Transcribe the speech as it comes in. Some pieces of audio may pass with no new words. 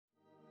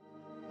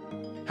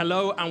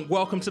Hello and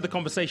welcome to the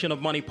Conversation of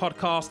Money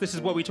podcast. This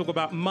is where we talk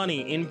about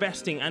money,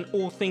 investing, and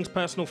all things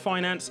personal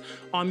finance.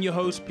 I'm your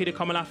host, Peter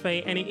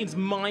Kamalafe, and it is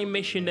my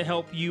mission to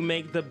help you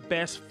make the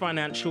best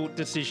financial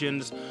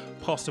decisions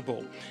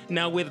possible.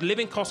 Now, with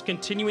living costs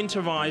continuing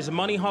to rise,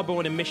 Money Hub are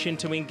on a mission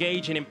to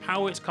engage and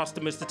empower its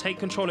customers to take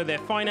control of their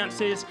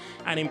finances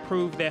and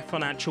improve their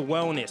financial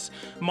wellness.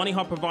 Money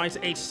Hub provides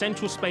a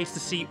central space to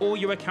see all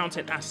your accounts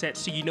and assets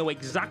so you know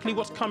exactly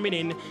what's coming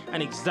in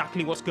and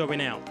exactly what's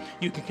going out.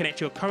 You can connect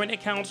your current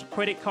accounts,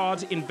 credit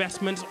cards,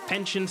 investments,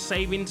 pensions,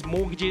 savings,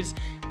 mortgages,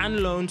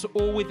 and loans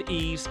all with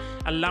ease,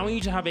 allowing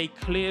you to have a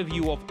clear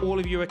view of all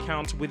of your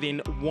accounts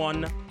within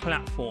one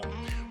platform.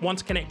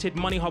 Once connected,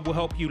 Money Hub will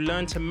help you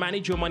learn to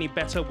manage your money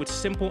better with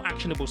simple,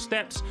 actionable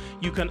steps.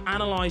 You can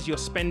analyze your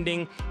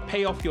spending,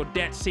 pay off your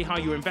debt, see how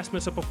your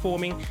investments are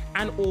performing,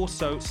 and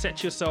also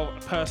set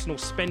yourself personal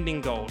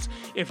spending goals.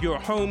 If you're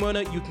a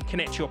homeowner, you can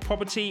connect your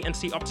property and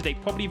see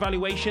up-to-date property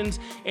valuations.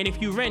 And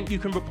if you rent, you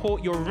can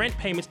report your rent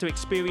payments to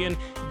Experian,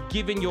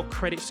 giving your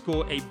credit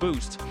score a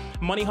boost.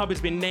 Money Hub has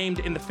been named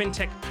in the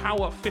FinTech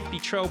Power 50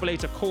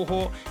 Trailblazer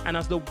cohort and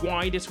has the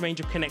widest range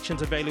of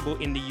connections available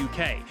in the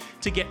UK.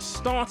 To get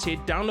started,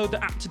 download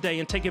the app today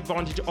and take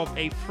advantage of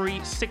a free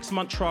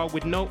 6-month trial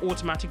with no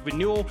automatic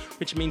renewal,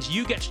 which means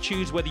you get to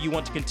choose whether you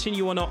want to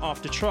continue or not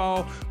after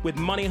trial. With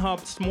Money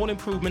Hub, small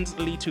improvements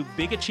lead to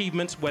big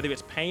achievements, whether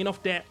it's paying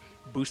off debt,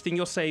 boosting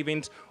your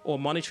savings, or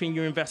monitoring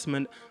your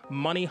investment.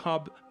 Money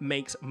Hub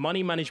makes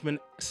money management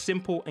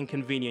simple and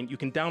convenient. You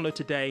can download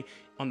today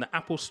on the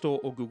Apple Store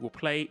or Google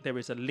Play. There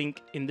is a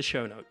link in the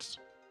show notes.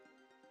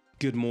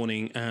 Good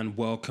morning and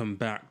welcome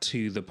back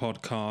to the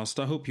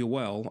podcast. I hope you're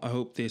well. I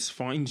hope this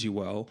finds you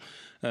well.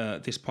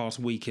 This past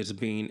week has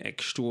been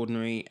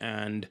extraordinary,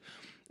 and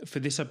for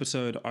this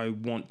episode, I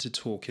want to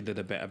talk a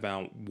little bit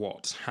about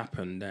what's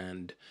happened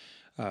and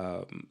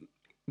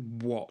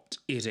what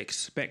is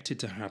expected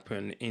to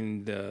happen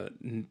in the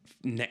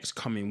next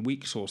coming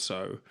weeks or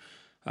so.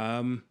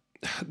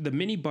 The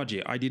mini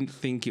budget, I didn't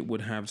think it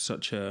would have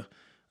such a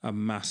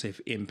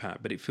massive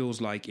impact, but it feels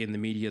like in the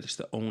media that's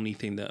the only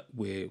thing that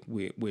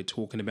we're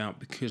talking about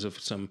because of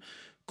some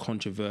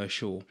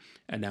controversial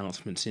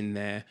announcements in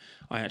there.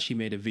 I actually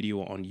made a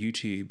video on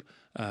YouTube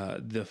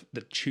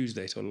the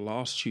Tuesday, so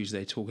last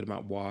Tuesday, talking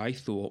about why I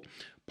thought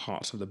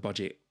parts of the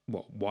budget,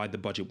 why the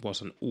budget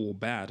wasn't all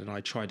bad, and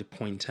I tried to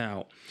point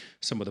out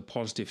some of the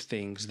positive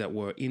things that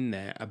were in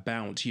there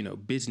about,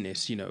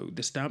 business.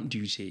 The stamp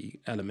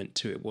duty element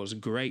to it was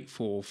great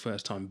for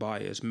first-time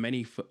buyers.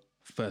 Many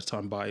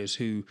first-time buyers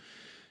who,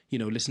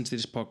 listen to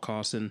this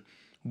podcast and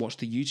watch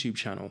the YouTube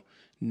channel,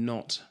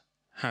 not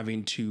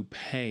having to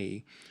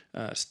pay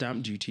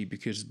stamp duty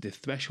because the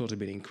thresholds have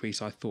been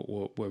increased, I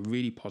thought were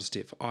really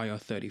positive.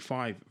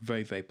 IR35,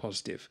 very, very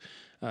positive.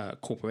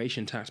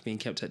 Corporation tax being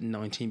kept at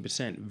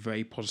 19%,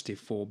 very positive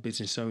for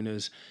business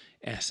owners,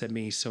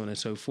 SMEs, so on and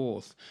so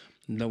forth.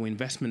 Low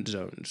investment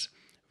zones,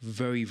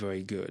 very,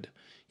 very good.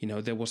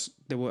 There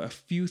were a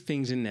few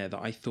things in there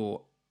that I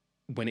thought,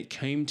 when it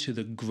came to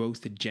the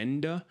growth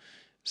agenda,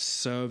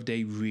 served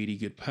a really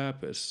good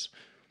purpose.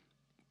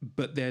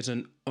 But there's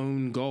an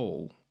own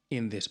goal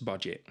in this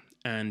budget,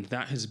 and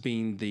that has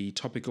been the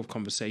topic of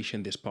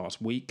conversation this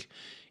past week.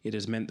 It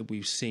has meant that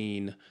we've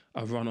seen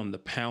a run on the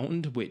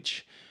pound,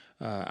 which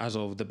as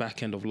of the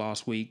back end of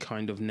last week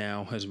kind of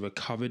now has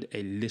recovered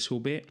a little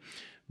bit,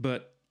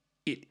 but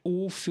it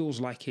all feels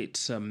like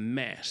it's a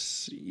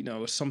mess,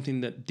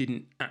 something that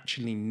didn't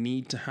actually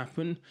need to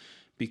happen,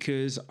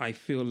 because I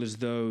feel as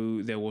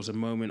though there was a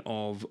moment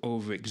of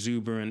over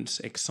exuberance,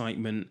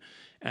 excitement,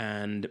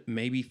 and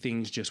maybe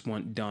things just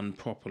weren't done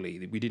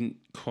properly. We didn't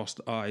cross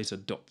the I's or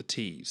dot the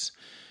T's.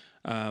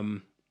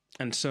 And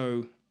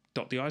so,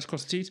 dot the I's,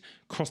 cross the T's?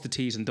 Cross the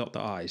T's and dot the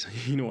I's.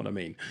 You know what I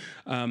mean?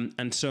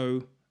 And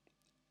so,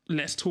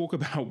 let's talk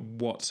about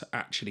what's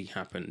actually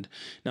happened.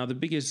 Now, the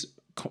biggest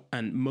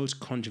and most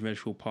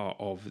controversial part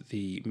of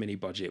the mini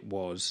budget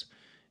was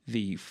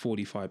the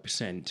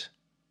 45%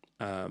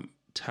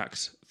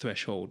 tax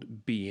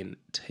threshold being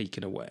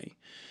taken away.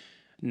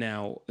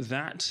 Now,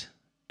 that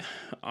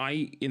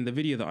in the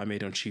video that I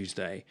made on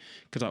Tuesday,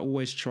 because I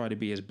always try to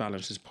be as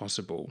balanced as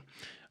possible,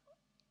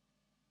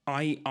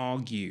 I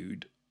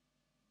argued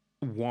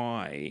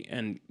why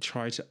and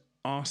tried to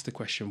ask the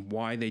question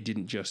why they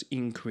didn't just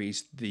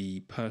increase the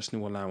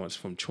personal allowance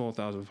from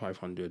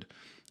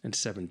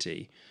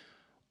 £12,570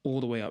 all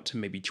the way up to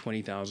maybe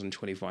 £20,000,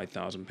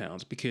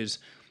 £25,000, because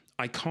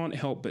I can't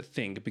help but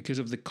think, because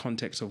of the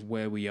context of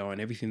where we are and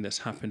everything that's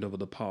happened over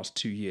the past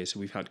 2 years. So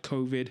we've had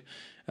COVID,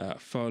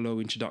 furlough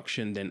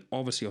introduction, then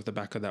obviously off the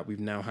back of that, we've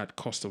now had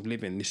cost of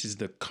living. This is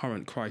the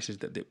current crisis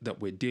that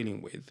we're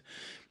dealing with.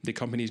 The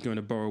company is going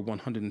to borrow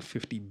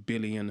 £150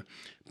 billion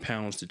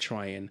to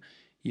try and,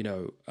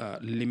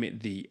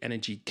 limit the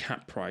energy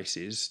cap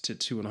prices to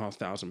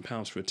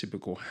 £2,500 for a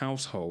typical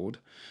household.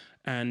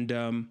 And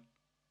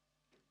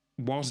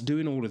whilst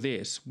doing all of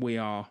this, we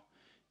are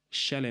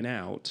shelling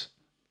out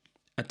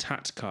a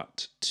tax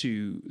cut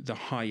to the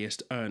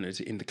highest earners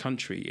in the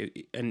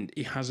country, and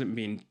it hasn't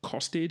been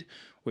costed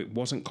It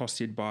wasn't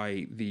costed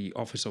by the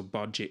Office of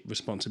Budget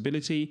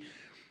Responsibility.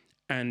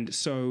 And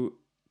so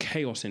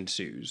chaos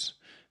ensues.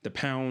 The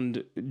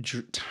pound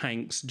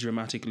tanks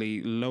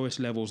dramatically, lowest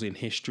levels in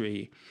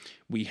history.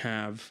 We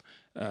have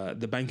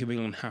the Bank of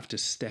England have to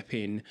step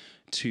in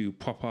to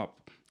prop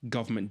up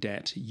government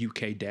debt,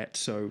 UK debt.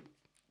 So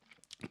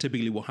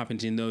typically what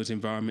happens in those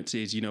environments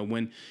is,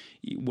 when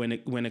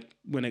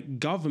a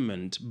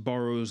government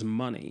borrows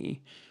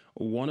money,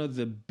 one of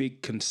the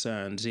big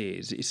concerns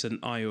is it's an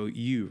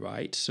IOU,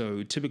 right?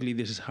 So typically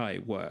this is how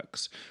it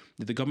works.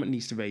 If the government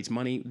needs to raise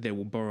money, they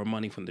will borrow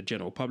money from the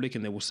general public,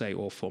 and they will say,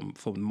 or from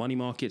money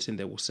markets, and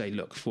they will say,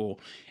 look, for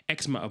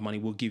X amount of money,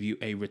 we'll give you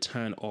a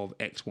return of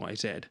X, Y,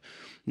 Z.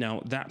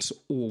 Now, that's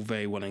all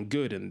very well and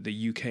good, and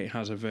the UK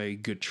has a very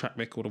good track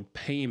record of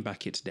paying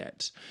back its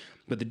debts.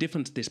 But the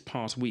difference this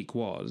past week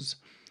was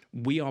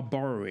we are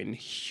borrowing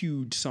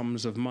huge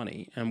sums of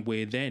money, and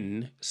we're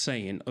then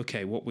saying,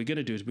 okay, what we're going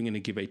to do is we're going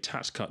to give a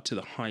tax cut to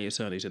the highest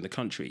earners in the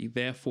country,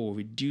 therefore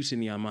reducing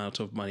the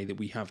amount of money that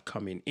we have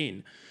coming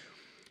in.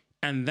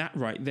 And that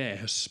right there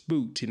has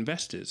spooked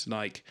investors.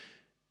 Like,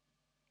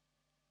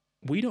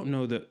 we don't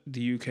know that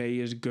the UK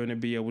is going to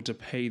be able to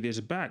pay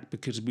this back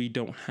because we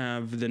don't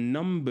have the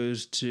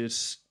numbers to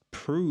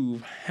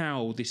prove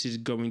how this is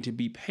going to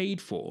be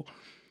paid for.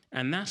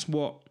 And that's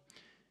what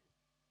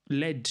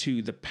led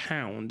to the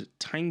pound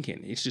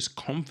tanking. It's just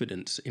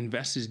confidence.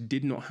 Investors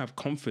did not have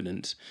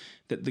confidence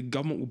that the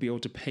government will be able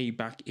to pay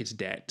back its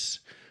debts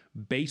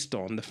based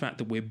on the fact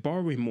that we're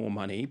borrowing more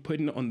money,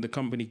 putting it on the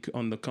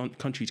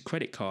country's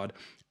credit card,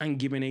 and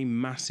giving a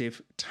massive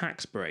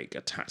tax break,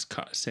 a tax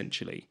cut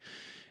essentially.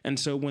 And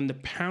so when the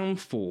pound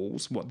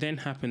falls, what then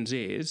happens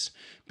is,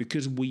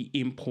 because we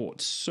import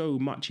so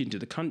much into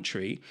the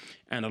country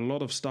and a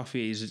lot of stuff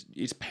is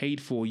paid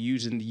for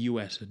using the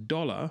US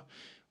dollar,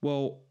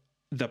 well,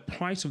 the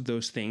price of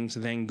those things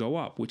then go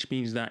up, which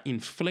means that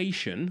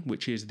inflation,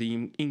 which is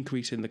the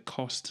increase in the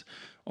cost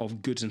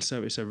of goods and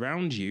service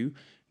around you,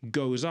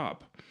 goes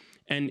up.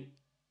 And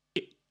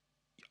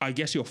I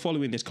guess you're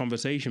following this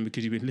conversation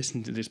because you've been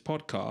listening to this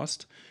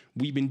podcast.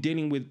 We've been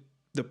dealing with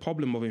the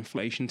problem of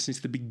inflation since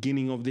the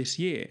beginning of this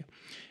year.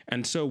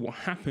 And so what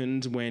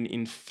happens when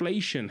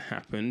inflation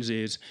happens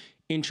is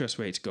interest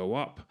rates go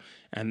up,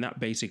 and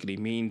that basically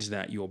means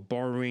that your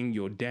borrowing,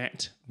 your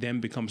debt then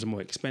becomes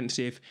more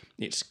expensive.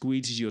 It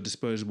squeezes your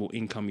disposable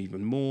income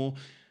even more.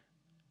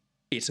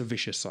 It's a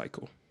vicious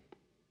cycle.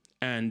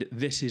 And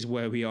this is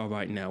where we are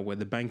right now, where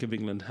the Bank of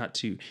England had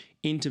to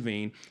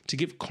intervene to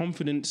give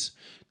confidence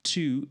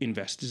to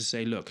investors to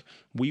say, look,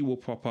 we will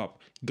prop up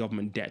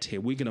government debt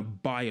here. We're going to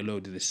buy a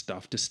load of this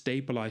stuff to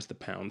stabilize the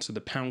pound. So the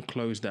pound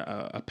closed at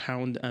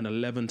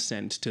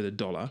 £1.11 to the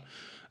dollar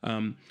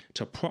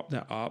to prop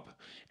that up.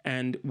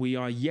 And we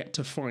are yet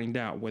to find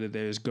out whether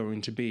there is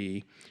going to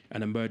be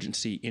an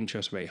emergency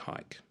interest rate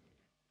hike.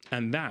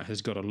 And that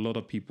has got a lot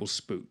of people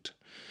spooked.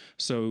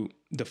 So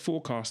the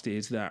forecast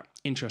is that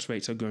interest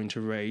rates are going to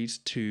raise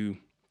to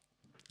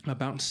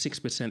about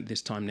 6%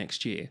 this time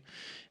next year.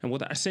 And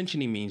what that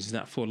essentially means is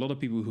that for a lot of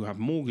people who have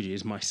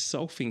mortgages,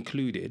 myself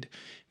included,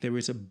 there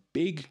is a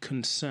big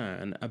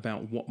concern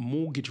about what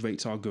mortgage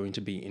rates are going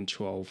to be in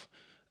 12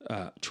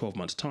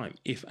 months' time,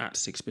 if at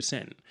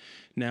 6%.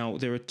 Now,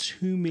 there are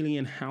 2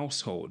 million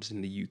households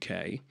in the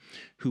UK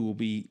who will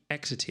be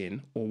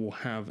exiting or will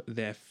have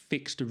their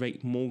fixed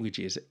rate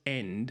mortgages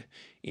end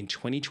in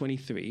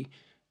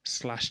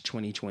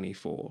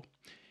 2023/2024.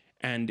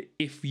 And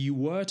if you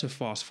were to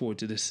fast forward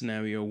to the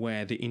scenario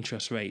where the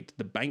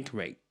bank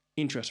rate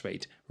interest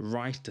rate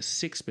rise to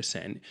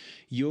 6%,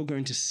 you're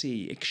going to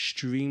see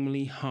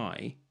extremely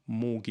high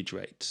mortgage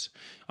rates.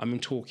 I'm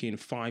talking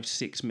 5,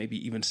 6, maybe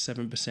even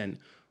 7%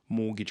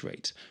 mortgage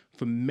rates.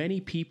 For many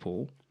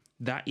people,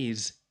 that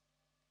is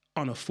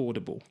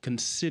unaffordable,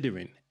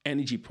 considering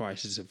energy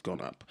prices have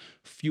gone up,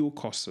 fuel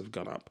costs have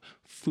gone up,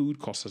 food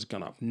costs have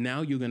gone up.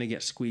 Now you're going to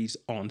get squeezed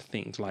on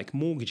things like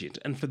mortgages.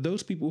 And for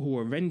those people who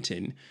are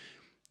renting,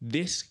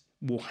 this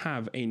will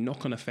have a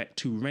knock-on effect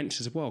to rents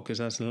as well,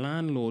 because as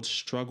landlords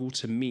struggle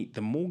to meet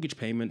the mortgage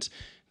payments,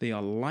 they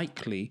are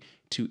likely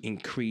to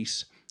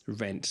increase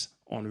rents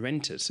on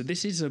renters. So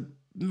this is a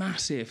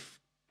massive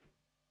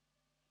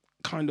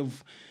kind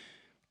of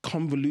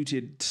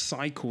convoluted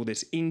cycle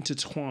that's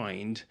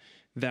intertwined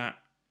that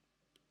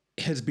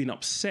has been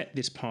upset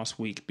this past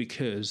week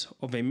because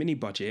of a mini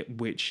budget,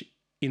 which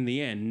in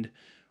the end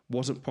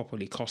wasn't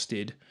properly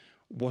costed,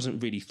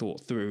 wasn't really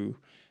thought through.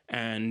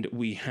 And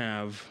we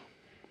have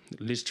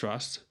Liz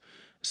Truss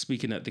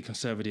speaking at the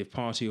Conservative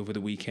Party over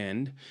the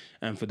weekend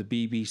and for the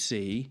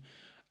BBC,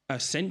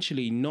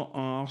 essentially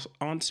not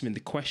answering the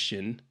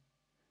question,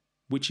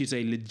 which is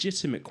a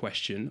legitimate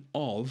question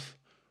of,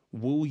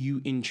 will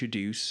you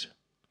introduce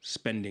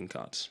spending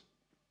cuts?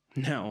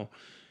 Now,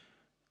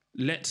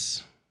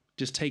 let's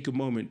just take a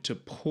moment to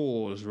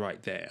pause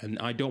right there. And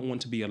I don't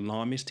want to be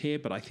alarmist here,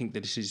 but I think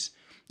that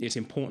it's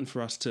important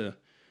for us to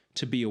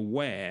be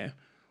aware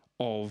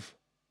of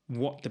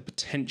what the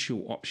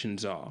potential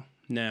options are.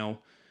 Now,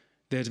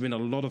 there's been a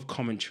lot of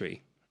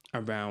commentary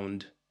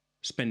around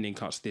spending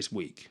cuts this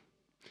week.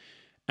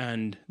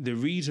 And the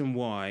reason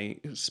why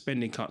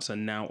spending cuts are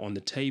now on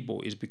the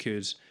table is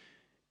because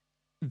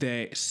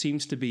there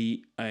seems to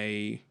be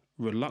a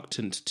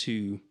reluctance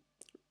to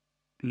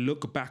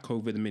look back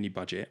over the mini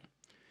budget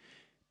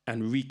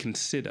and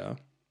reconsider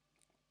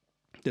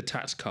the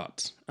tax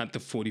cuts at the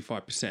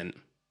 45%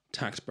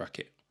 tax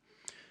bracket.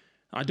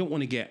 I don't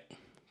want to get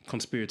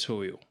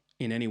conspiratorial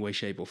in any way,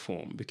 shape, or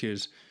form,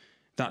 because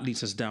that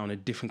leads us down a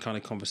different kind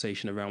of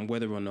conversation around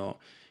whether or not,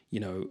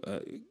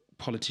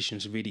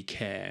 politicians really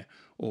care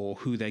or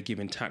who they're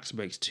giving tax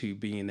breaks to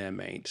being their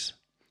mates.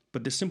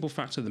 But the simple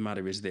fact of the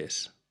matter is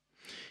this: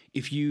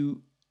 if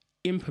you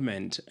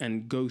implement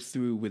and go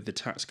through with the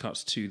tax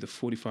cuts to the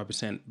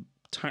 45%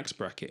 tax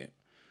bracket,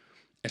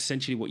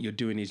 essentially what you're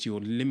doing is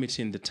you're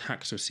limiting the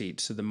tax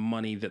receipts to the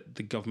money that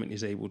the government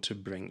is able to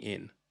bring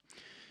in.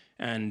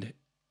 And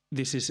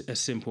this is a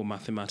simple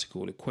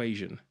mathematical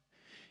equation.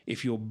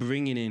 If you're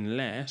bringing in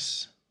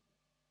less,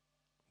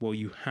 well,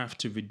 you have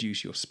to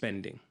reduce your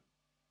spending,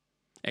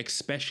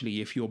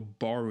 especially if you're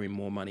borrowing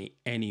more money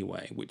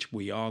anyway, which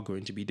we are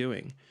going to be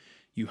doing.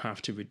 You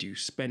have to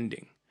reduce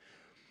spending.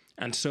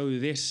 And so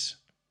this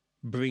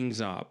brings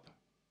up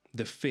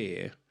the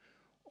fear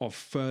of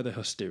further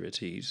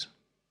austerities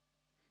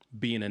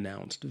being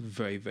announced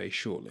very, very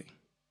shortly.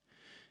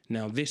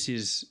 Now, this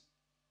is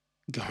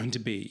going to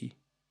be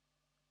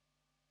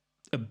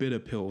a bitter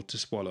pill to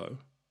swallow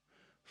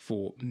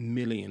for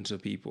millions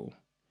of people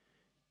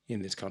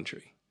in this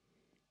country.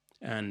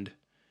 And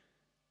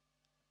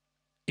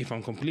if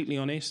I'm completely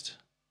honest,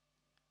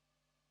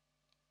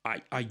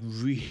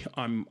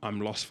 I'm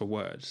lost for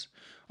words.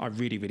 I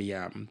really, really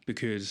am,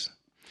 because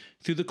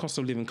through the cost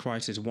of living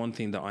crisis, one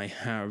thing that I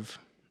have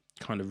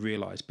kind of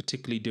realized,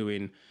 particularly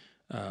doing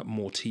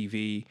more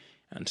TV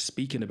and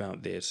speaking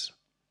about this,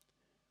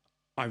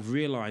 I've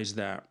realized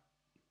that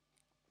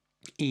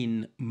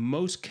in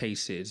most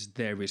cases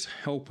there is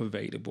help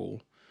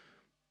available,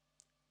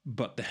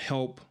 but the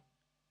help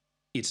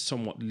is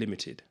somewhat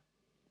limited.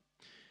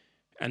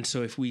 And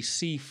so if we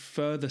see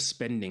further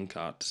spending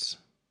cuts,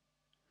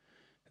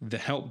 the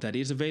help that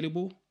is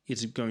available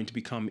is going to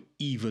become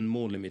even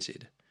more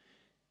limited.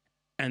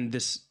 And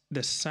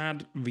the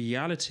sad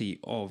reality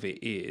of it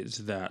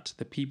is that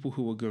the people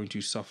who are going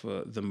to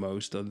suffer the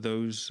most are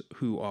those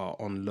who are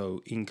on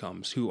low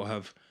incomes, who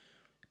have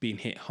been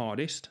hit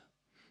hardest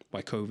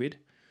by COVID,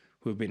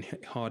 who have been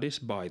hit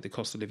hardest by the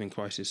cost of living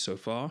crisis so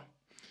far.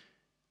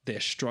 They're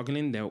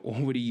struggling. They're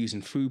already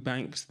using food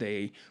banks.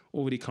 They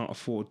already can't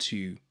afford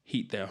to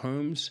heat their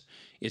homes.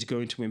 It's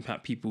going to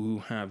impact people who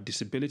have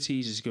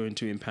disabilities. It's going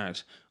to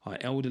impact our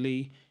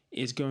elderly.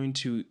 It's going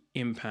to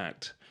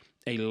impact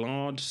a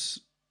large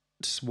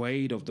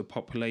swathe of the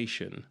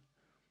population.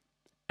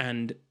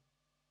 And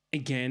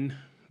again,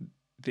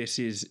 this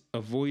is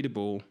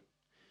avoidable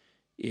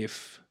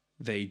if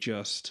they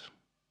just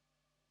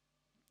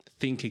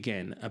think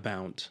again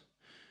about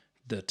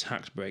the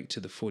tax break to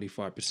the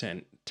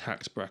 45%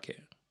 tax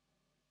bracket.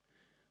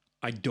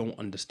 I don't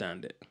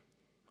understand it.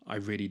 I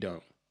really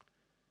don't.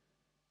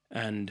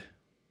 And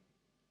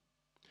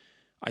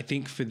I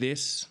think for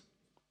this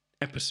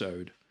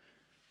episode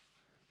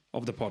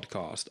of the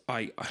podcast,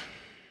 I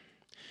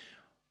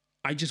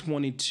just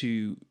wanted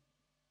to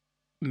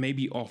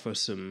maybe offer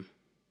some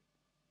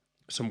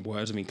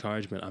words of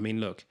encouragement. I mean,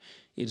 look,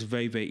 it's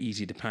very, very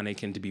easy to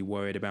panic and to be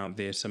worried about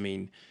this. I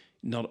mean,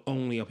 not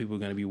only are people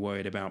going to be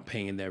worried about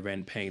paying their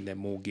rent, paying their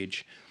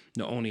mortgage,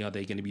 not only are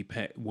they going to be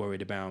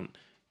worried about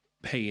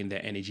paying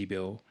their energy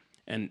bill,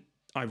 and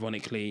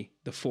ironically,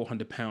 the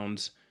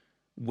 £400,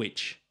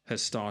 which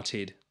has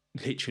started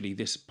literally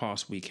this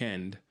past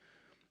weekend,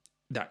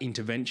 that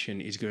intervention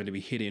is going to be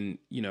hitting,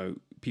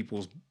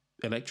 people's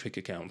electric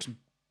accounts,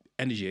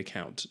 energy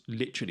accounts,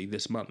 literally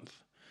this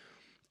month.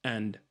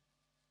 And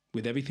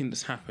with everything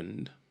that's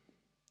happened,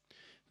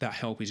 that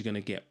help is going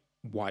to get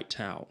wiped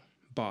out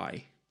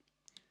by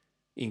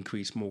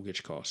increased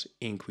mortgage costs,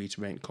 increased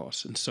rent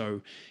costs. And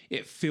so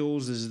it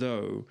feels as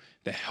though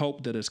the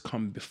help that has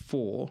come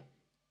before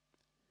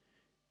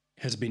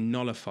has been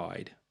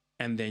nullified,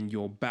 and then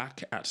you're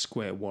back at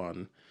square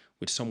one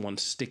with someone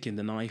sticking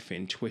the knife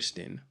in,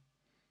 twisting,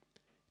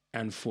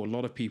 and for a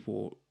lot of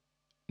people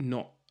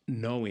not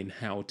knowing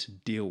how to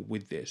deal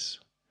with this.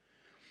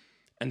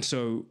 And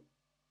so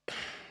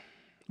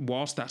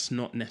whilst that's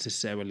not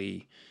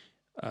necessarily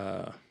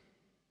a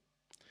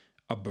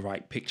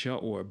bright picture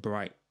or a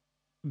bright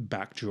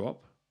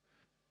backdrop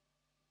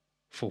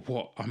for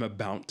what I'm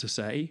about to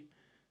say,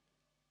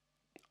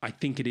 I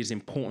think it is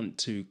important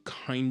to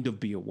kind of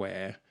be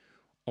aware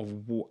of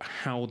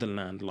how the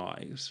land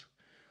lies.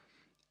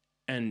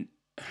 And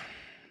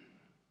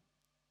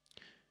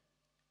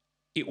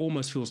it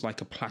almost feels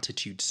like a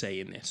platitude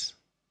saying this.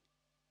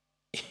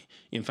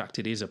 In fact,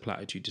 it is a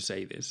platitude to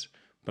say this,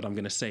 but I'm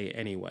going to say it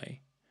anyway.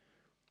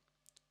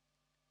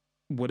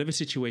 Whatever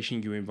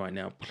situation you're in right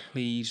now,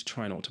 please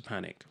try not to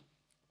panic.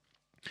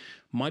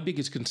 My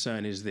biggest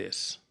concern is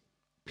this: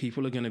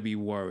 people are going to be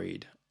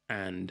worried,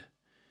 and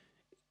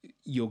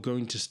you're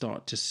going to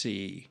start to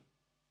see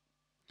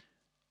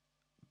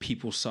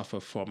people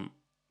suffer from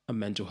a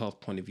mental health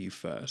point of view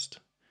first,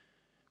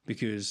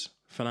 because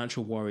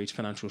financial worries,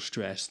 financial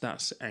stress,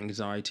 that's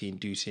anxiety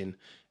inducing,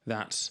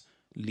 that's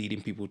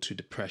leading people to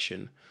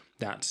depression,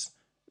 that's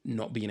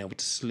not being able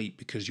to sleep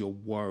because you're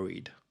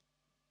worried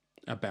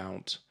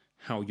about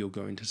how you're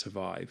going to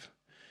survive.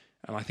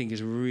 And I think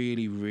it's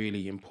really,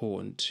 really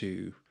important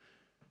to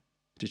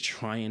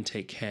try and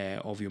take care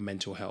of your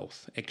mental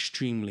health.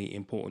 Extremely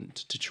important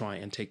to try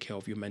and take care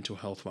of your mental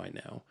health right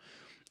now.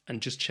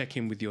 And just check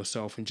in with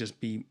yourself and just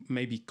be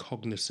maybe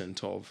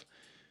cognizant of,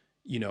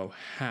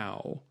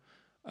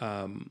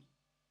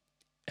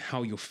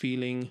 how you're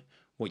feeling,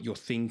 what you're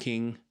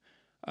thinking,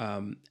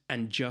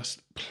 and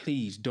just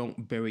please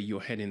don't bury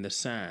your head in the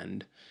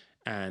sand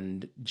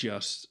and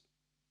just,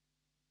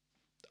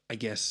 I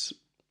guess,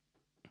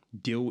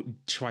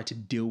 try to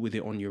deal with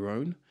it on your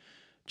own.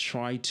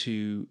 Try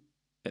to,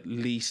 at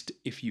least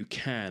if you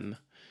can,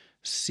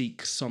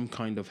 seek some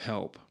kind of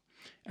help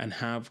and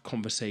have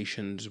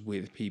conversations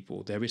with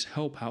people. There is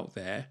help out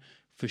there,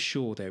 for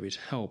sure. There is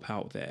help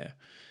out there,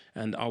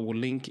 and I will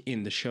link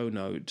in the show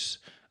notes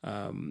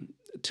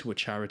to a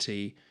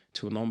charity,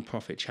 to a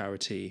non-profit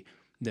charity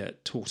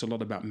that talks a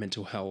lot about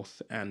mental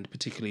health, and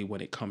particularly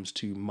when it comes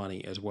to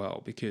money as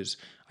well, because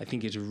I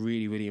think it's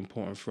really, really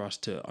important for us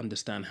to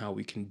understand how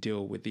we can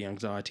deal with the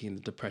anxiety and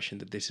the depression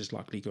that this is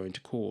likely going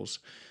to cause.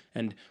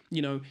 And,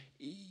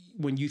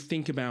 when you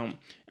think about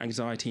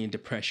anxiety and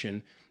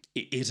depression,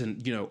 it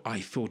isn't, I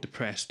feel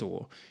depressed,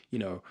 or,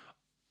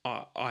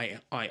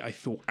 I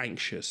feel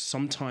anxious.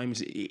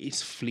 Sometimes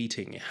it's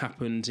fleeting. It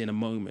happens in a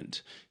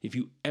moment. If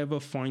you ever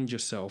find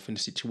yourself in a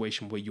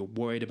situation where you're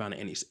worried about it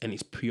and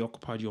it's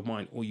preoccupied your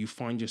mind, or you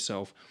find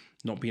yourself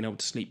not being able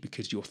to sleep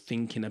because you're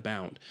thinking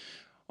about,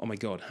 oh my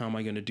God, how am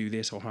I going to do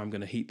this, or how I'm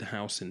going to heat the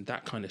house, and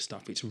that kind of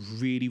stuff, it's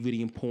really,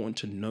 really important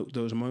to note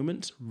those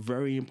moments.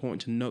 Very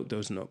important to note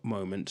those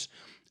moments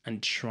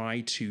and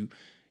try to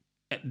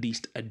at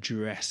least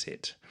address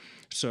it.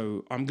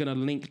 So I'm going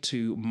to link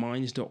to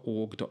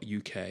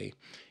minds.org.uk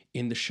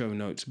in the show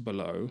notes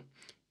below.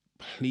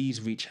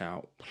 Please reach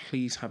out.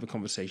 Please have a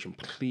conversation.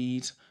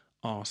 Please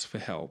ask for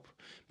help,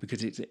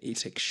 because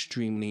it's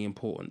extremely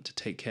important to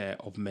take care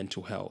of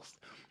mental health.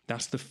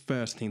 That's the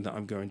first thing that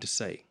I'm going to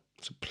say.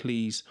 So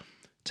please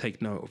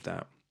take note of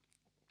that.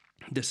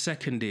 The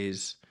second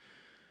is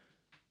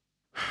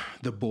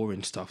the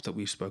boring stuff that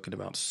we've spoken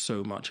about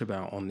so much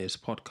about on this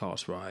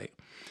podcast, right?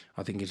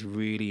 I think it's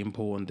really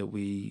important that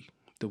we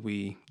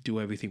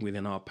do everything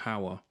within our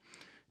power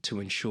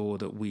to ensure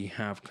that we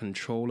have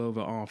control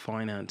over our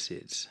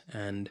finances.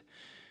 And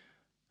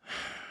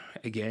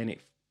again,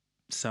 it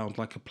sounds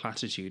like a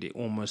platitude. It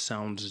almost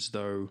sounds as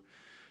though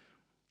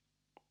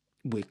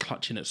we're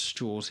clutching at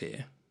straws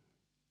here,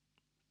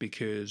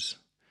 because,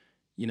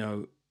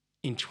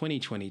 in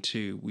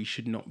 2022, we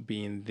should not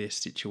be in this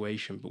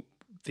situation, but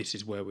this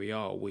is where we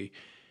are.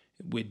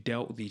 We're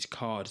dealt these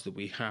cards that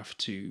we have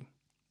to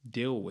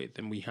deal with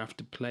and we have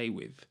to play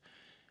with.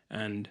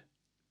 And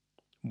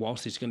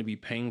whilst it's going to be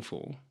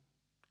painful,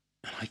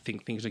 and I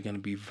think things are going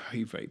to be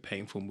very, very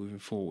painful moving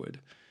forward,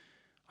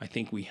 I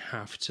think we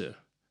have to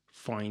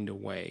find a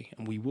way,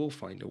 and we will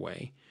find a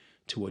way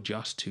to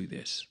adjust to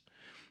this.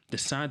 The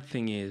sad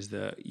thing is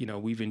that,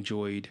 we've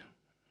enjoyed,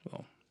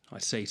 well, I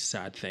say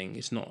sad thing,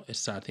 it's not a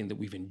sad thing that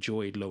we've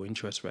enjoyed low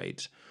interest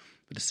rates,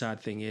 but the sad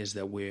thing is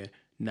that we're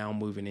now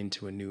moving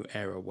into a new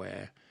era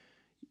where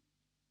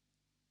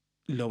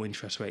low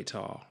interest rates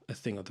are a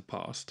thing of the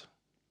past.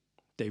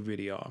 They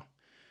really are.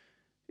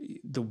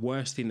 The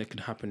worst thing that could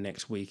happen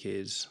next week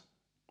is,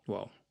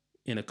 well,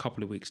 in a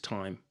couple of weeks'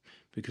 time,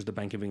 because the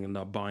Bank of England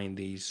are buying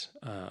these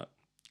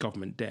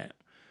government debt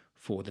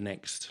for the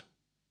next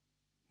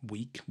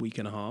week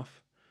and a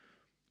half,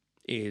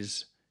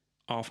 is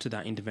after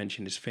that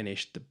intervention is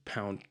finished, the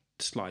pound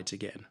slides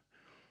again,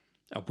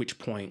 at which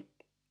point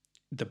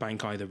the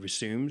bank either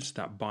resumes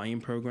that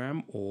buying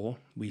program or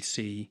we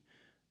see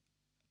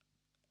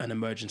an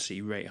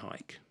emergency rate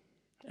hike.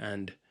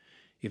 And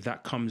if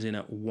that comes in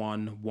at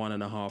 1.5%,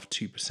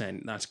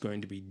 2%, that's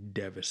going to be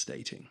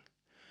devastating.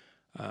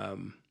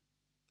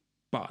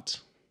 But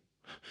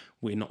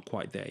we're not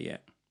quite there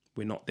yet.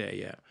 We're not there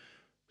yet.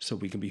 So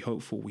we can be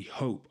hopeful.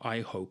 I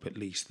hope at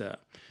least,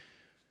 that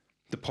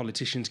the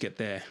politicians get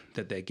their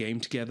game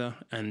together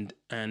and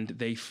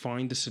they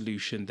find a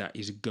solution that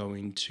is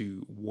going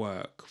to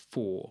work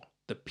for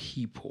the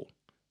people.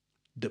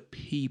 The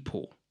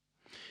people.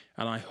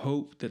 And I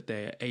hope that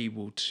they're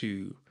able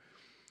to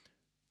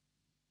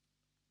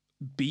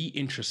be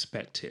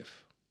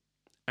introspective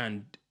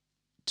and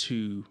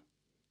to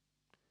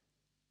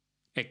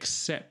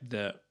accept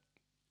that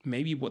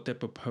maybe what they're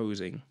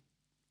proposing,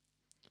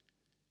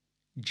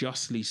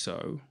 justly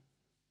so,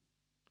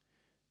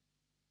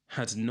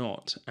 has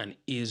not and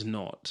is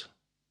not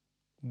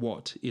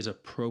what is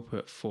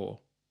appropriate for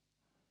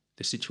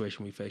the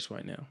situation we face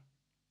right now.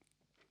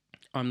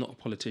 I'm not a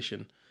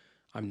politician.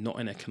 I'm not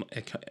an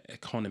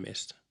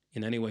economist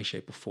in any way,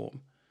 shape, or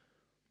form.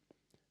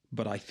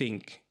 But I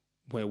think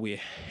where we're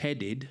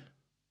heading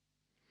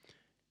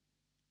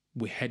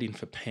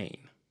for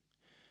pain.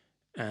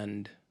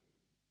 And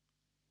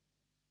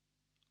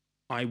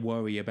I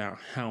worry about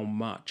how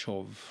much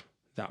of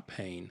that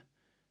pain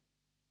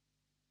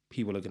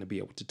people are going to be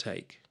able to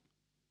take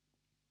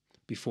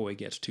before it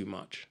gets too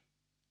much.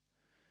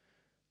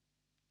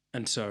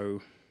 And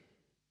so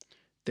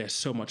there's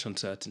so much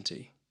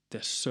uncertainty.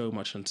 There's so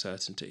much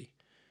uncertainty.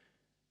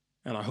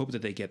 And I hope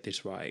that they get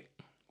this right.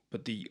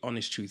 But the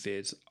honest truth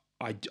is,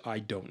 I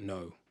don't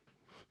know.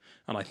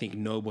 And I think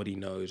nobody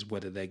knows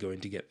whether they're going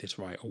to get this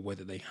right or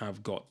whether they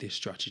have got this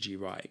strategy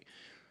right.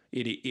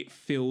 It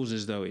feels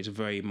as though it's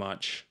very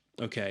much,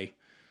 okay,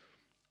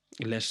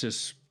 let's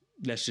just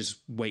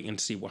wait and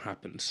see what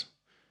happens.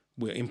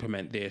 We'll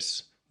implement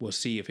this. We'll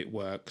see if it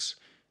works.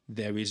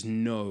 There is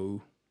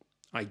no,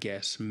 I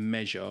guess,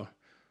 measure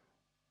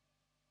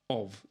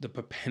of the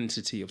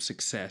propensity of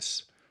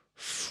success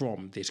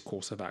from this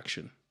course of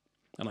action.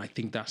 And I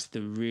think that's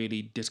the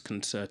really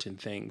disconcerting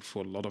thing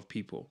for a lot of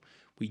people.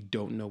 We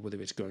don't know whether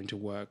it's going to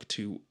work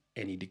to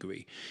any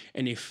degree.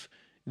 And if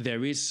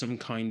there is some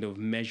kind of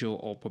measure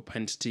or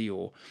propensity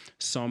or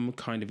some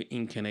kind of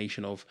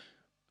inclination of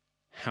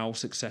how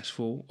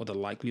successful or the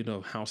likelihood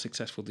of how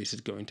successful this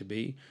is going to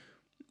be,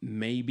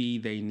 maybe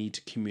they need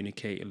to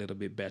communicate a little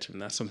bit better.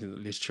 And that's something that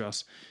Liz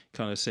Truss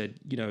kind of said,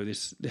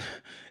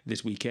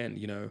 this weekend,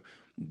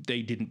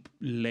 they didn't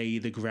lay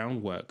the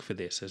groundwork for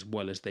this as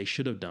well as they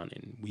should have done.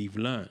 And we've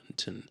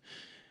learned. And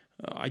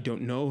I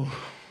don't know.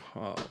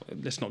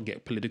 Let's not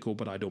get political,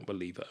 but I don't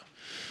believe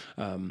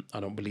her. I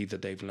don't believe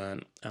that they've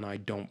learned. And I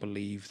don't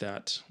believe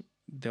that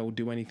they'll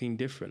do anything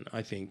different.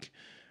 I think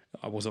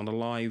I was on a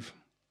live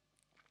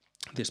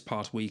this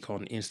past week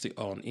on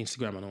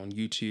Instagram and on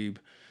YouTube.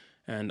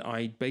 And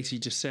I basically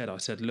just said,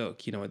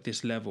 look, at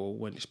this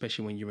level,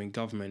 especially when you're in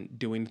government,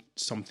 doing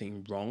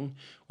something wrong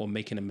or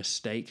making a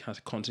mistake has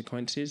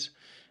consequences,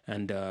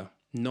 and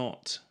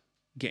not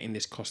getting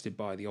this costed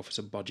by the Office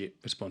of Budget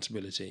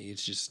Responsibility.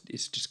 It's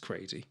just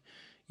crazy,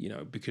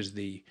 because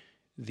the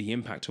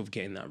impact of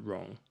getting that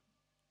wrong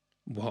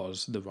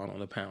was the run on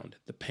the pound,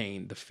 the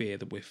pain, the fear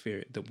that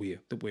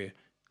we're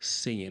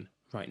seeing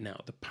right now,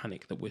 the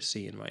panic that we're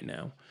seeing right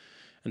now.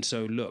 And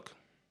so, look.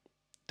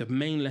 The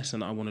main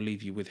lesson I want to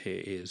leave you with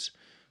here is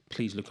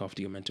please look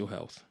after your mental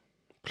health.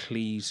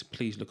 Please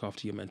look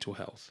after your mental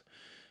health.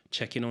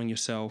 Check in on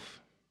yourself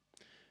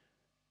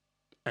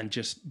and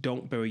just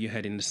don't bury your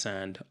head in the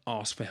sand.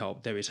 Ask for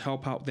help. There is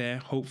help out there.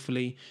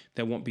 Hopefully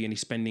there won't be any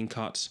spending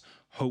cuts.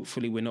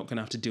 Hopefully we're not going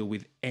to have to deal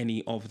with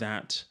any of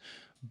that.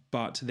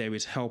 But there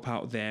is help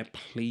out there.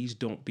 Please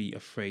don't be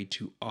afraid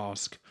to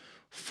ask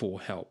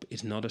for help.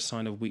 It's not a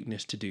sign of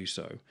weakness to do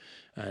so.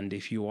 And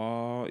if you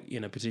are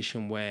in a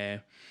position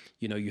where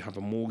you have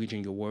a mortgage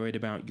and you're worried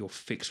about your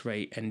fixed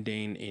rate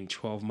ending in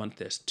 12 months,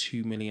 there's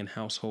 2 million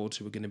households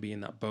who are going to be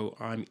in that boat.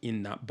 I'm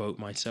in that boat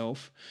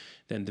myself.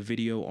 Then the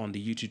video on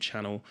the YouTube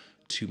channel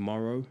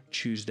tomorrow,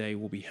 Tuesday,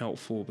 will be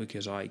helpful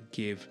because I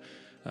give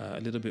a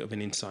little bit of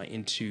an insight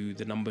into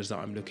the numbers that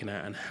I'm looking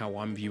at and how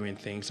I'm viewing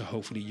things. So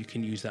hopefully you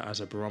can use that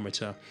as a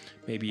barometer,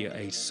 maybe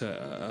a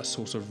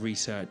source of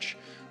research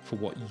for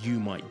what you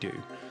might do.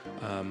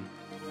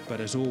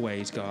 But as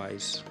always,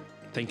 guys,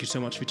 thank you so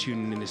much for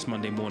tuning in this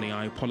Monday morning.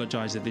 I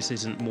apologize that this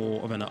isn't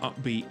more of an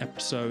upbeat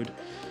episode,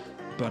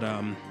 but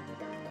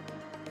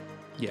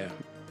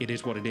it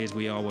is what it is.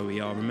 We are where we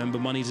are. Remember,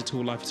 money's a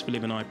tool, life is for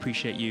living. I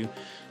appreciate you.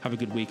 Have a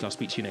good week. I'll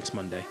speak to you next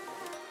Monday.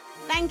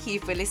 Thank you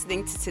for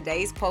listening to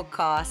today's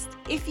podcast.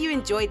 If you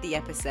enjoyed the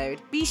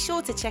episode, be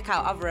sure to check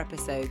out other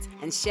episodes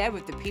and share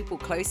with the people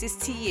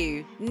closest to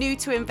you. New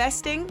to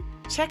investing?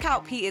 Check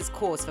out Peter's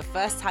course for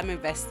first-time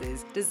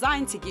investors,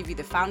 designed to give you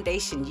the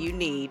foundation you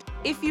need.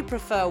 If you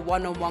prefer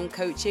one-on-one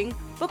coaching,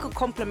 book a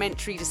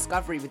complimentary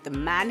discovery with the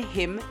man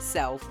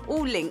himself.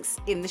 All links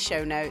in the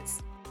show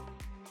notes.